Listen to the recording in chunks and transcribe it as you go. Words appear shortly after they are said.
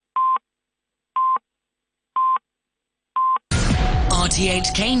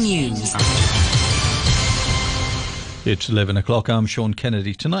RTHK News. It's 11 o'clock. I'm Sean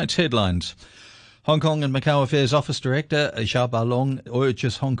Kennedy. Tonight's headlines. Hong Kong and Macau Affairs Office Director Zhao Baolong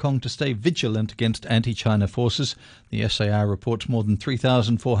urges Hong Kong to stay vigilant against anti-China forces. The SAR reports more than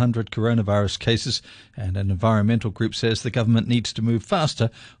 3,400 coronavirus cases, and an environmental group says the government needs to move faster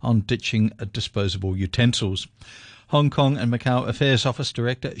on ditching disposable utensils. Hong Kong and Macau Affairs Office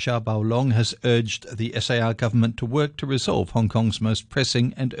Director Zhao Baolong has urged the SAR government to work to resolve Hong Kong's most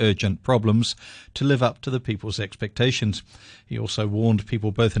pressing and urgent problems to live up to the people's expectations. He also warned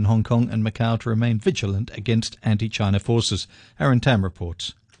people both in Hong Kong and Macau to remain vigilant against anti-China forces. Aaron Tam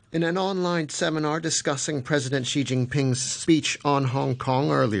reports. In an online seminar discussing President Xi Jinping's speech on Hong Kong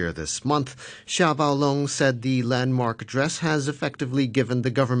earlier this month, Zhao Baolong said the landmark address has effectively given the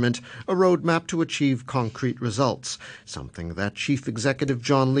government a roadmap to achieve concrete results, something that Chief Executive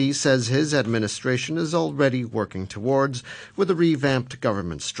John Lee says his administration is already working towards, with a revamped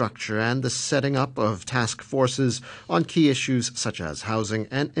government structure and the setting up of task forces on key issues such as housing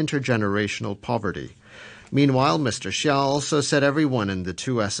and intergenerational poverty. Meanwhile, Mr. Xia also said everyone in the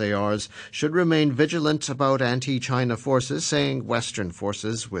two SARs should remain vigilant about anti-China forces, saying Western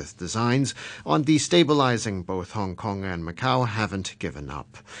forces with designs on destabilizing both Hong Kong and Macau haven't given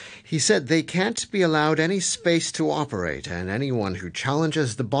up. He said they can't be allowed any space to operate, and anyone who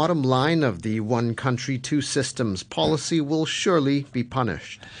challenges the bottom line of the one country, two systems policy will surely be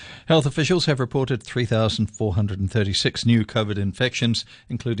punished. Health officials have reported 3,436 new COVID infections,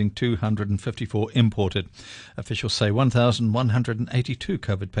 including 254 imported. Officials say 1,182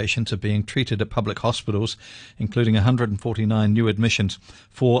 COVID patients are being treated at public hospitals, including 149 new admissions.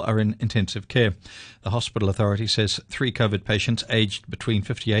 4 are in intensive care. The hospital authority says 3 COVID patients aged between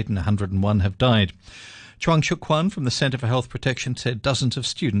 58 and 101 have died. Chuang Shuk Kwan from the Centre for Health Protection said dozens of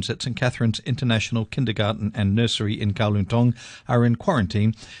students at St Catherine's International Kindergarten and Nursery in Kowloon Tong are in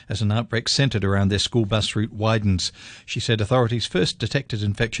quarantine as an outbreak centred around their school bus route widens. She said authorities first detected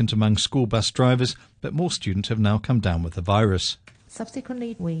infections among school bus drivers, but more students have now come down with the virus.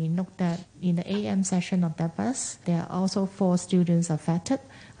 Subsequently, we note that in the AM session of that bus, there are also 4 students affected.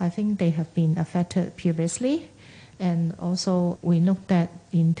 I think they have been affected previously. And also, we note that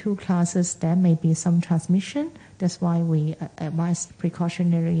in 2 classes, there may be some transmission. That's why we advise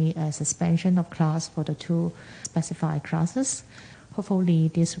precautionary suspension of class for the 2 specified classes.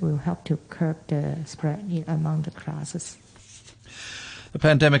 Hopefully, this will help to curb the spread among the classes. The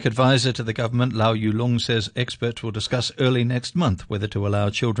pandemic advisor to the government, Lau Yulong, says experts will discuss early next month whether to allow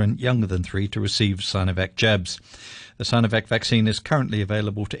children younger than 3 to receive Sinovac jabs. The Sinovac vaccine is currently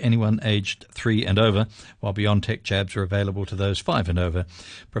available to anyone aged 3 and over, while BioNTech jabs are available to those 5 and over.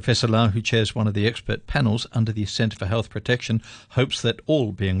 Professor Lau, who chairs one of the expert panels under the Centre for Health Protection, hopes that,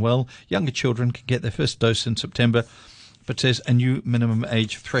 all being well, younger children can get their first dose in September, but says a new minimum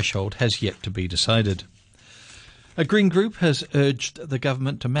age threshold has yet to be decided. A Green group has urged the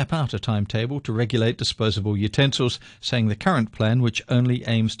government to map out a timetable to regulate disposable utensils, saying the current plan, which only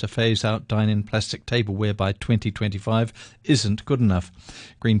aims to phase out dine-in plastic tableware by 2025, isn't good enough.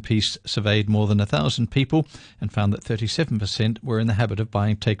 Greenpeace surveyed more than 1,000 people and found that 37% were in the habit of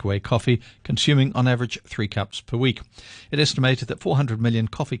buying takeaway coffee, consuming on average 3 cups per week. It estimated that 400 million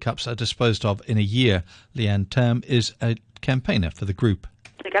coffee cups are disposed of in a year. Leanne Tam is a campaigner for the group.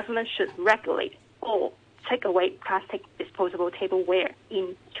 The government should regulate all take away plastic disposable tableware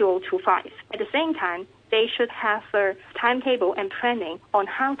in 2025. At the same time, they should have a timetable and planning on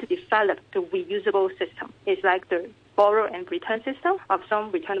how to develop the reusable system. It's like the borrow and return system of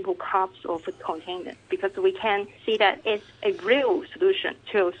some returnable cups or food containers, because we can see that it's a real solution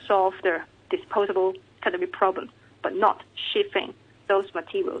to solve the disposable cutlery problem, but not shifting those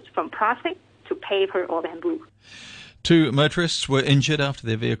materials from plastic to paper or bamboo. 2 motorists were injured after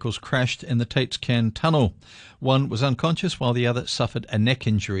their vehicles crashed in the Tates Can Tunnel. One was unconscious while the other suffered a neck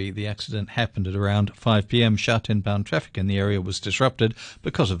injury. The accident happened at around 5 p.m. Sha-Tin-bound traffic in the area was disrupted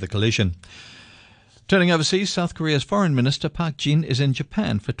because of the collision. Turning overseas, South Korea's Foreign Minister Park Jin is in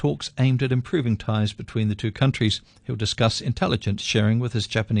Japan for talks aimed at improving ties between the 2 countries. He'll discuss intelligence sharing with his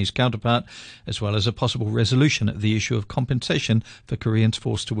Japanese counterpart, as well as a possible resolution of the issue of compensation for Koreans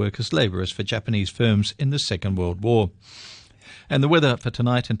forced to work as labourers for Japanese firms in the Second World War. And the weather for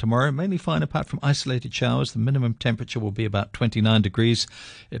tonight and tomorrow, mainly fine apart from isolated showers. The minimum temperature will be about 29 degrees.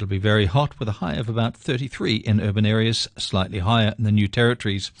 It'll be very hot with a high of about 33 in urban areas, slightly higher in the New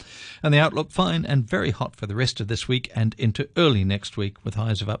Territories. And the outlook fine and very hot for the rest of this week and into early next week with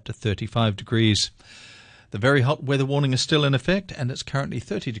highs of up to 35 degrees. The very hot weather warning is still in effect, and it's currently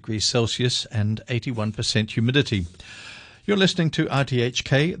 30 degrees Celsius and 81% humidity. You're listening to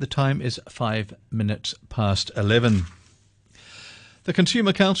RTHK. The time is 5 minutes past 11. The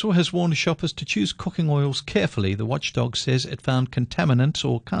Consumer Council has warned shoppers to choose cooking oils carefully. The watchdog says it found contaminants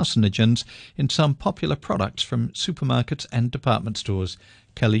or carcinogens in some popular products from supermarkets and department stores.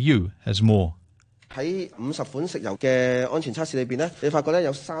 Kelly Yu has more. The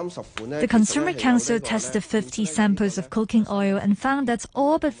Consumer Council tested 50 samples of cooking oil and found that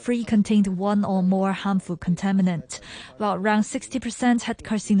all but 3 contained one or more harmful contaminants, while around 60% had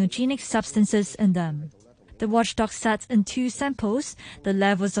carcinogenic substances in them. The watchdog said in 2 samples, the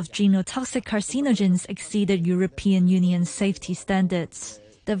levels of genotoxic carcinogens exceeded European Union safety standards.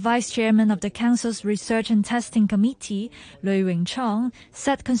 The vice chairman of the Council's Research and Testing Committee, Lui Wing-chong,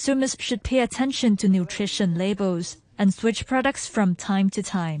 said consumers should pay attention to nutrition labels and switch products from time to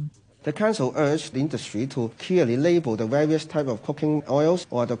time. The Council urged the industry to clearly label the various types of cooking oils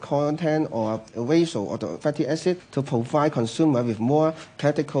or the content or ratio or the fatty acid to provide consumers with more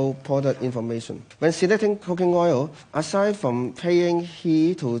practical product information. When selecting cooking oil, aside from paying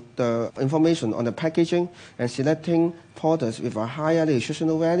heed to the information on the packaging and selecting products with a higher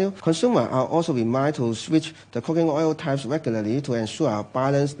nutritional value, consumers are also reminded to switch the cooking oil types regularly to ensure a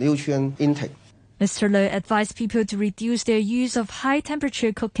balanced nutrient intake. Mr. Lui advised people to reduce their use of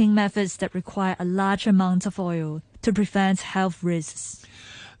high-temperature cooking methods that require a large amount of oil to prevent health risks.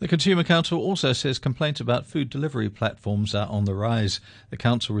 The Consumer Council also says complaints about food delivery platforms are on the rise. The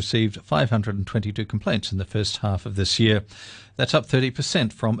Council received 522 complaints in the first half of this year. That's up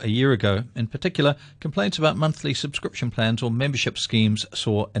 30% from a year ago. In particular, complaints about monthly subscription plans or membership schemes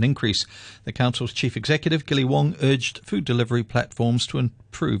saw an increase. The Council's Chief Executive, Gilly Wong, urged food delivery platforms to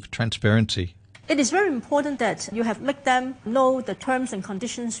improve transparency. It is very important that you have made them know the terms and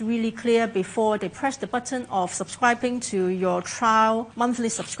conditions really clear before they press the button of subscribing to your trial monthly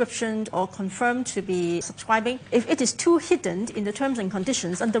subscription or confirm to be subscribing. If it is too hidden in the terms and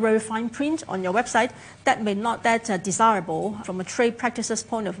conditions under very fine print on your website, that may not be desirable from a trade practices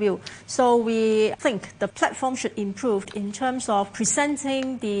point of view. So we think the platform should improve in terms of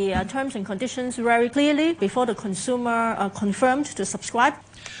presenting the terms and conditions very clearly before the consumer confirmed to subscribe.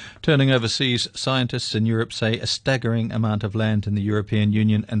 Turning overseas, scientists in Europe say a staggering amount of land in the European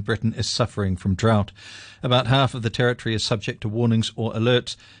Union and Britain is suffering from drought. About half of the territory is subject to warnings or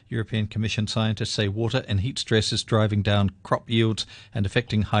alerts. European Commission scientists say water and heat stress is driving down crop yields and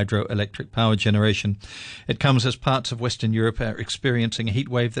affecting hydroelectric power generation. It comes as parts of Western Europe are experiencing a heat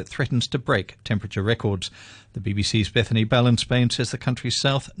wave that threatens to break temperature records. The BBC's Bethany Bell in Spain says the country's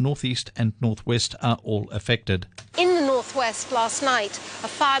south, northeast and northwest are all affected. In the northwest last night, a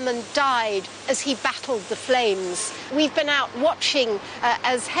fireman died as he battled the flames. We've been out watching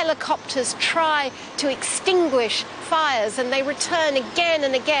as helicopters try to extinguish fires, and they return again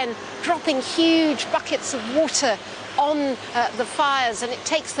and again, dropping huge buckets of water on the fires, and it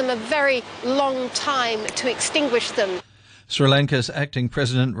takes them a very long time to extinguish them. Sri Lanka's acting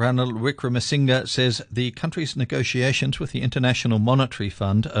president Ranil Wickremesinghe says the country's negotiations with the International Monetary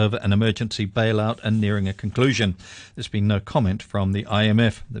Fund over an emergency bailout are nearing a conclusion. There's been no comment from the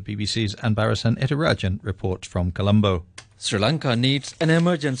IMF. The BBC's Anbarasan Etirajan reports from Colombo. Sri Lanka needs an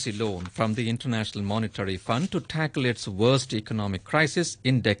emergency loan from the International Monetary Fund to tackle its worst economic crisis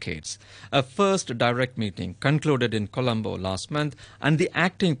in decades. A first direct meeting concluded in Colombo last month, and the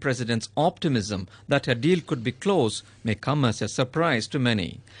acting president's optimism that a deal could be close may come as a surprise to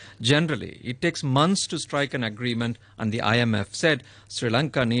many. Generally, it takes months to strike an agreement, and the IMF said Sri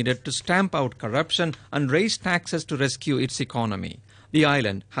Lanka needed to stamp out corruption and raise taxes to rescue its economy. The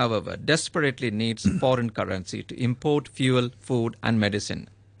island, however, desperately needs foreign currency to import fuel, food and medicine.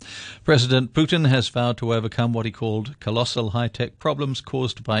 President Putin has vowed to overcome what he called colossal high-tech problems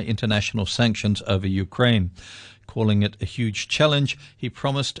caused by international sanctions over Ukraine. Calling it a huge challenge, he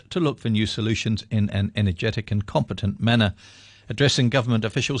promised to look for new solutions in an energetic and competent manner. Addressing government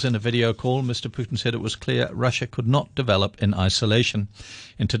officials in a video call, Mr. Putin said it was clear Russia could not develop in isolation.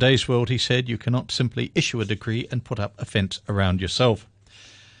 In today's world, he said, you cannot simply issue a decree and put up a fence around yourself.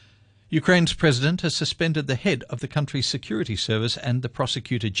 Ukraine's president has suspended the head of the country's security service and the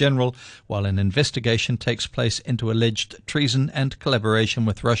prosecutor general while an investigation takes place into alleged treason and collaboration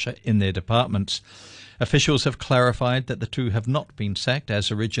with Russia in their departments. Officials have clarified that the two have not been sacked as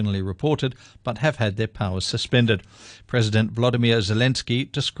originally reported, but have had their powers suspended. President Volodymyr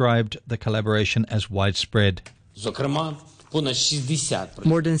Zelensky described the collaboration as widespread.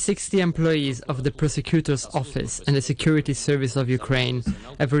 More than 60 employees of the prosecutor's office and the security service of Ukraine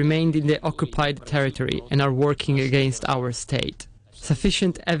have remained in the occupied territory and are working against our state.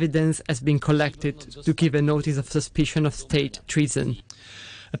 Sufficient evidence has been collected to give a notice of suspicion of state treason.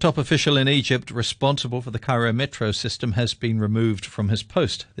 A top official in Egypt responsible for the Cairo metro system has been removed from his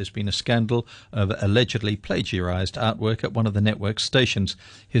post. There's been a scandal over allegedly plagiarised artwork at one of the network stations.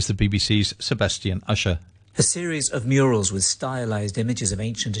 Here's the BBC's Sebastian Usher. A series of murals with stylized images of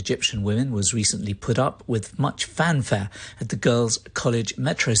ancient Egyptian women was recently put up with much fanfare at the Girls' College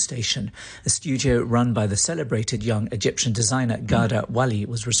metro station. A studio run by the celebrated young Egyptian designer Ghada Wali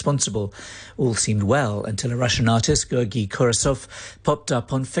was responsible. All seemed well until a Russian artist, Georgy Kurasov, popped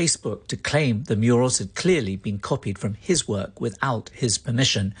up on Facebook to claim the murals had clearly been copied from his work without his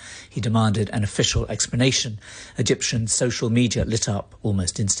permission. He demanded an official explanation. Egyptian social media lit up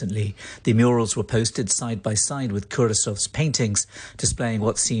almost instantly. The murals were posted side by side with Kurasov's paintings, displaying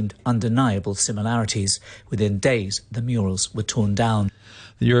what seemed undeniable similarities. Within days, the murals were torn down.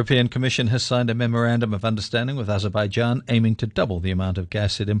 The European Commission has signed a memorandum of understanding with Azerbaijan aiming to double the amount of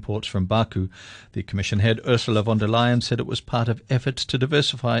gas it imports from Baku. The Commission head Ursula von der Leyen said it was part of efforts to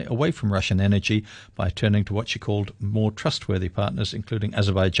diversify away from Russian energy by turning to what she called more trustworthy partners, including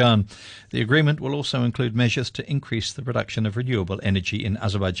Azerbaijan. The agreement will also include measures to increase the production of renewable energy in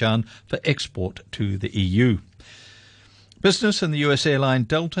Azerbaijan for export to the EU. Business and the US airline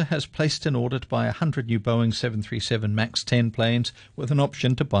Delta has placed an order to buy 100 new Boeing 737 MAX 10 planes with an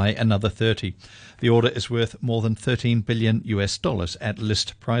option to buy another 30. The order is worth more than $13 billion at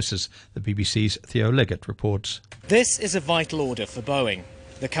list prices. The BBC's Theo Leggett reports. This is a vital order for Boeing.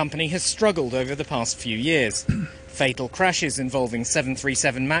 The company has struggled over the past few years. Fatal crashes involving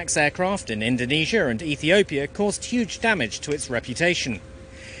 737 MAX aircraft in Indonesia and Ethiopia caused huge damage to its reputation.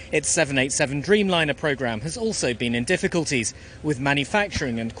 Its 787 Dreamliner program has also been in difficulties, with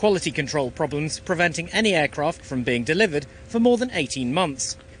manufacturing and quality control problems preventing any aircraft from being delivered for more than 18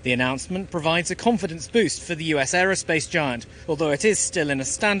 months. The announcement provides a confidence boost for the US aerospace giant, although it is still in a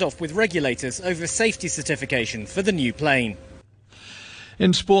standoff with regulators over safety certification for the new plane.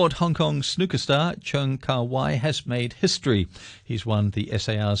 In sport, Hong Kong snooker star Cheung Kar-wai has made history. He's won the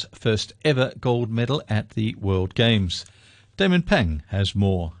SAR's first ever gold medal at the World Games. Damon Peng has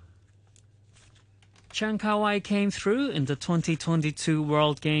more. Cheung Kar-wai came through in the 2022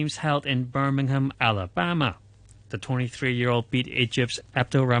 World Games held in Birmingham, Alabama. The 23-year-old beat Egypt's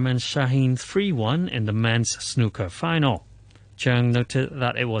Abdulrahman Shaheen 3-1 in the men's snooker final. Cheung noted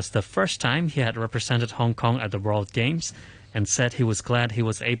that it was the first time he had represented Hong Kong at the World Games and said he was glad he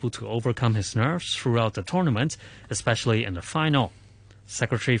was able to overcome his nerves throughout the tournament, especially in the final.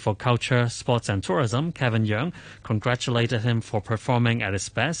 Secretary for Culture, Sports and Tourism, Kevin Yeung, congratulated him for performing at his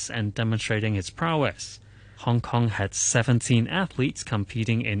best and demonstrating his prowess. Hong Kong had 17 athletes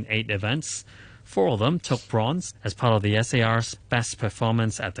competing in 8 events. 4 of them took bronze as part of the SAR's best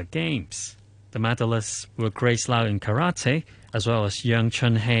performance at the Games. The medalists were Grace Lau in karate, as well as Yang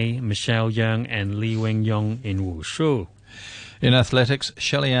Chun-hei, Michelle Yeung and Lee Wing-yong in wushu. In athletics,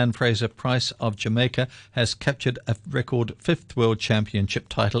 Shelly-Ann Fraser-Price of Jamaica has captured a record 5th World Championship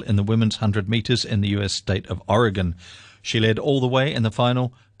title in the women's 100 metres in the US state of Oregon. She led all the way in the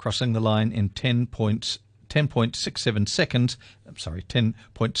final, crossing the line in 10.67 seconds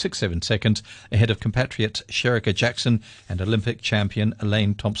ahead of compatriots Shericka Jackson and Olympic champion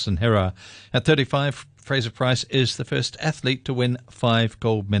Elaine Thompson-Herah. At 35, Fraser-Price is the first athlete to win 5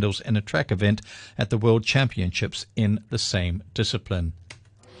 gold medals in a track event at the World Championships in the same discipline.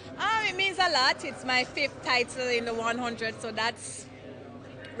 It means a lot. It's my 5th title in the 100, so that's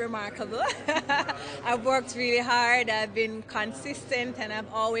remarkable. I've worked really hard, I've been consistent, and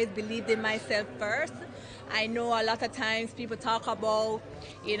I've always believed in myself first. I know a lot of times people talk about,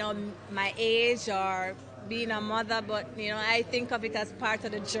 my age or being a mother, but I think of it as part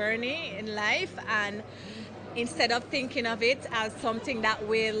of the journey in life, and instead of thinking of it as something that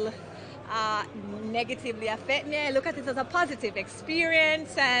will negatively affect me, I look at it as a positive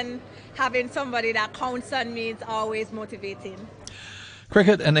experience, and having somebody that counts on me is always motivating.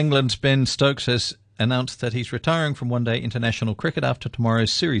 Cricket, and England's Ben Stokes has announced that he's retiring from one-day international cricket after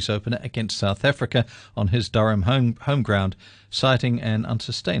tomorrow's series opener against South Africa on his Durham home ground, citing an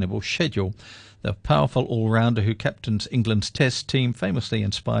unsustainable schedule. The powerful all-rounder who captains England's Test team famously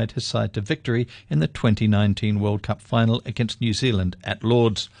inspired his side to victory in the 2019 World Cup final against New Zealand at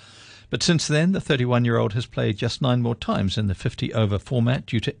Lord's. But since then, the 31-year-old has played just 9 more times in the 50-over format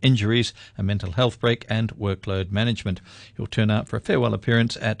due to injuries, a mental health break and workload management. He'll turn out for a farewell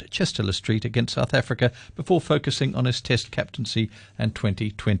appearance at Chester Street against South Africa before focusing on his Test captaincy and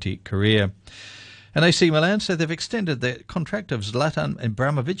 2020 career. And AC Milan said they've extended the contract of Zlatan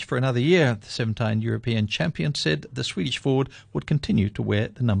Ibrahimovic for another year. The 7-time European champion said the Swedish forward would continue to wear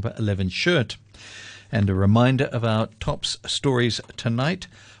the number 11 shirt. And a reminder of our top stories tonight.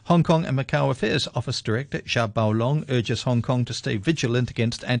 Hong Kong and Macau Affairs Office Director Xia Baolong urges Hong Kong to stay vigilant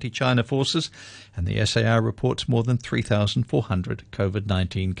against anti-China forces, and the SAR reports more than 3,400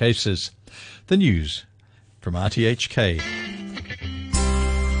 COVID-19 cases. The news from RTHK.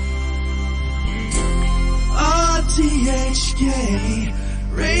 RTHK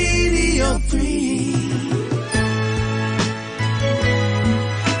Radio 3.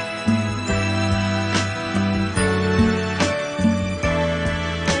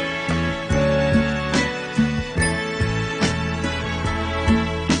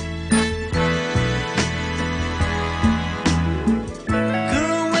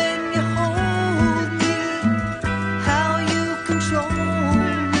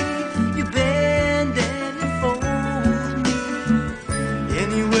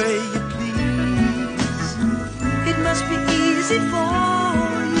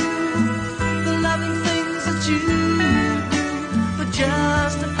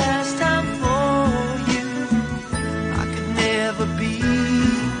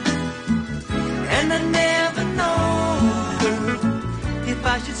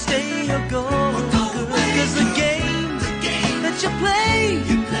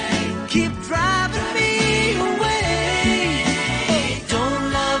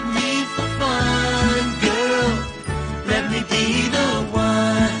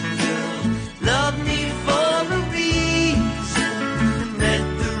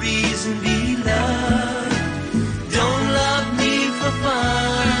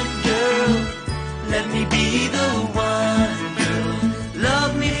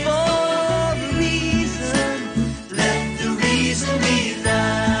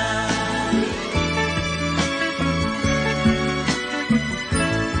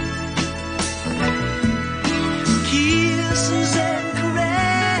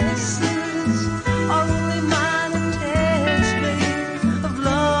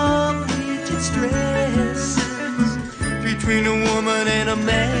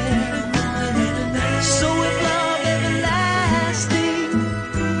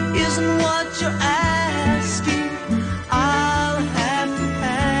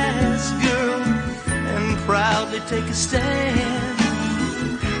 Take a stand.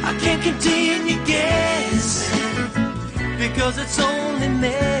 I can't continue guessing because it's only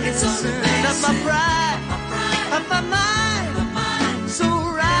medicine of my pride, of my mind. So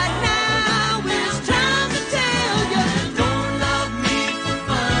right now it's time to tell you, don't love me for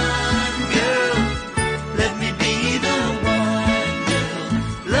fun, girl. Let me be the one, girl.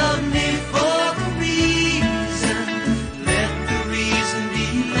 Love me for a reason. Let the reason be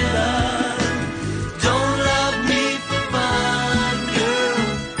love.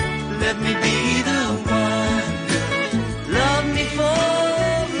 Let me be the one, girl. Love me for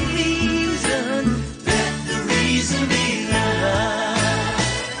a reason. Let the reason be love.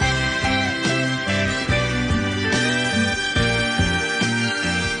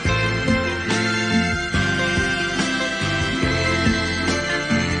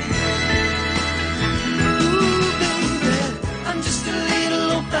 Ooh, baby, I'm just a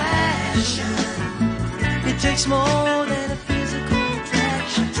little old-fashioned. It takes more than a physical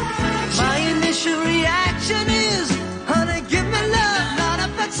attraction. My initial reaction is, honey, give me love, not a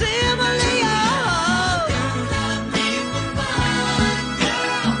facsimile. Don't love me for fun,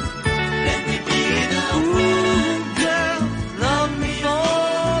 girl. Let me be the one. Girl, love me for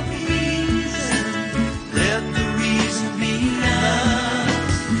a reason. Let the reason be love.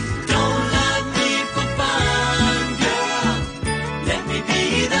 Don't love me for fun, girl. Let me be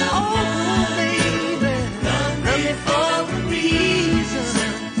the one, baby. Love me for a reason.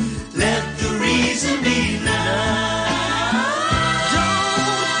 Let the reason be love. Don't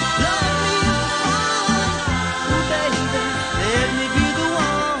love me for fun, baby. Let me be the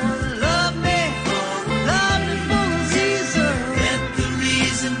one. Love me for a reason. Let the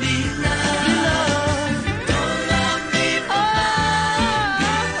reason be love. Don't love me for fun,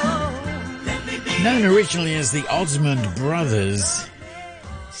 girl. Let me be. Known originally as the Osmond Brothers,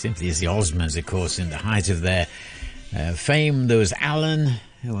 simply as the Osmonds, of course, in the height of their fame, there was Alan.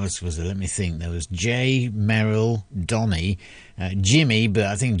 Who else was there? Let me think. There was Jay, Merrill, Donny, Jimmy, but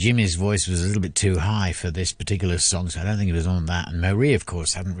I think Jimmy's voice was a little bit too high for this particular song, so I don't think it was on that. And Marie, of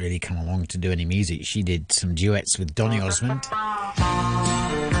course, hadn't really come along to do any music. She did some duets with Donny Osmond.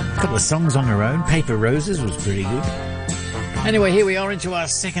 A couple of songs on her own. Paper Roses was pretty good. Anyway, here we are into our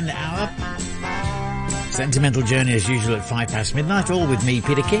second hour. Sentimental Journey as usual at 5 past midnight, all with me,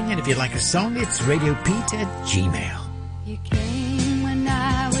 Peter King. And if you'd like a song, it's radiopete@gmail.com.